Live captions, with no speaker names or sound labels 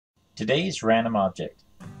Today's random object.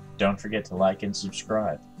 Don't forget to like and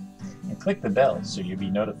subscribe, and click the bell so you'll be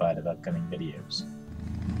notified of upcoming videos.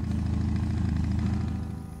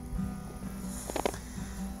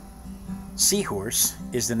 Seahorse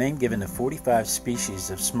is the name given to 45 species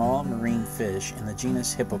of small marine fish in the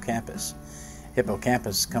genus Hippocampus.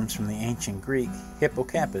 Hippocampus comes from the ancient Greek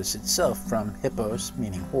hippocampus itself, from hippos,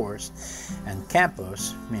 meaning horse, and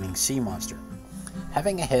campos, meaning sea monster.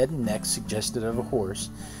 Having a head and neck suggestive of a horse,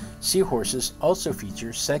 seahorses also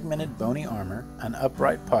feature segmented bony armor, an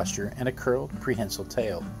upright posture, and a curled prehensile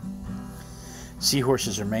tail.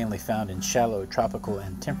 Seahorses are mainly found in shallow, tropical,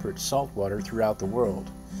 and temperate saltwater throughout the world.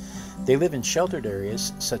 They live in sheltered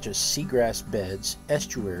areas such as seagrass beds,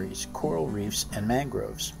 estuaries, coral reefs, and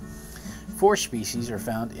mangroves. 4 species are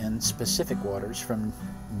found in specific waters from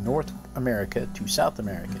North America to South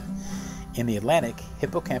America. In the Atlantic,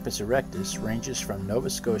 Hippocampus erectus ranges from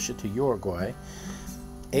Nova Scotia to Uruguay.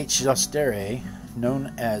 H. zosterae,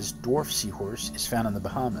 known as dwarf seahorse, is found in the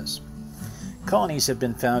Bahamas. Colonies have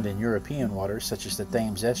been found in European waters such as the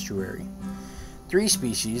Thames estuary. 3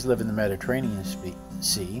 species live in the Mediterranean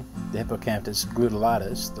Sea: the Hippocampus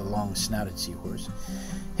glutulatus, the long-snouted seahorse;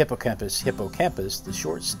 Hippocampus hippocampus, the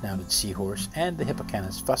short-snouted seahorse; and the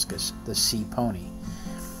Hippocampus fuscus, the sea pony.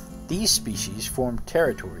 These species form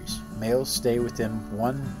territories. Males stay within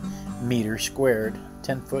 1 meter squared,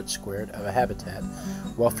 10 foot squared of a habitat,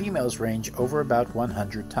 while females range over about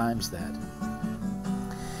 100 times that.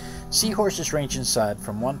 Seahorses range in size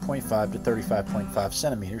from 1.5 to 35.5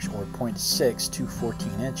 centimeters, or 0.6 to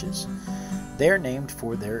 14 inches. They are named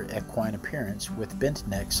for their equine appearance, with bent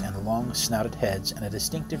necks and long snouted heads and a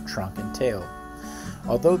distinctive trunk and tail.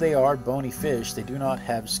 Although they are bony fish, they do not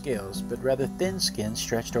have scales, but rather thin skin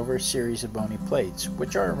stretched over a series of bony plates,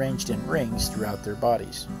 which are arranged in rings throughout their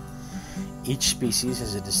bodies. Each species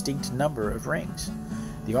has a distinct number of rings.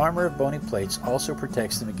 The armor of bony plates also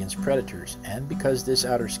protects them against predators, and because this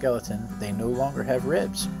outer skeleton, they no longer have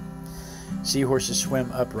ribs. Seahorses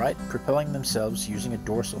swim upright, propelling themselves using a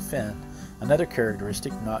dorsal fin, another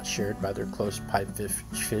characteristic not shared by their close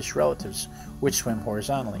pipefish relatives, which swim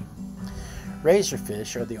horizontally.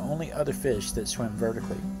 Razorfish are the only other fish that swim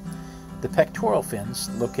vertically. The pectoral fins,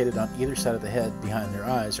 located on either side of the head behind their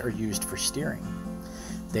eyes, are used for steering.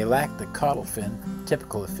 They lack the caudal fin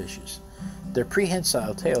typical of fishes. Their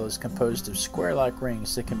prehensile tail is composed of square-like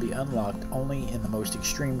rings that can be unlocked only in the most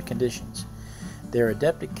extreme conditions. They are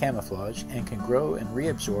adept at camouflage and can grow and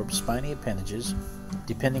reabsorb spiny appendages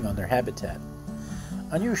depending on their habitat.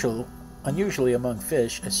 Unusually among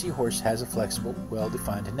fish, a seahorse has a flexible,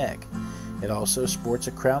 well-defined neck. It also sports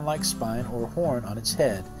a crown-like spine or horn on its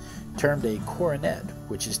head, termed a coronet,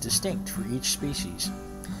 which is distinct for each species.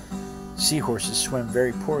 Seahorses swim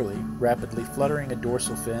very poorly, rapidly fluttering a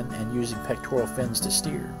dorsal fin and using pectoral fins to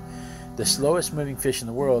steer. The slowest moving fish in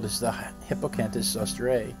the world is the Hippocampus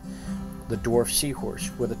zosterae, the dwarf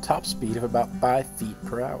seahorse, with a top speed of about 5 feet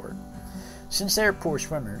per hour. Since they are poor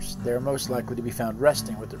swimmers, they are most likely to be found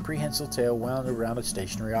resting with their prehensile tail wound around a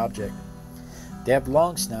stationary object. They have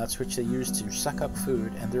long snouts which they use to suck up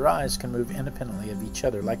food, and their eyes can move independently of each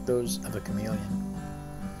other like those of a chameleon.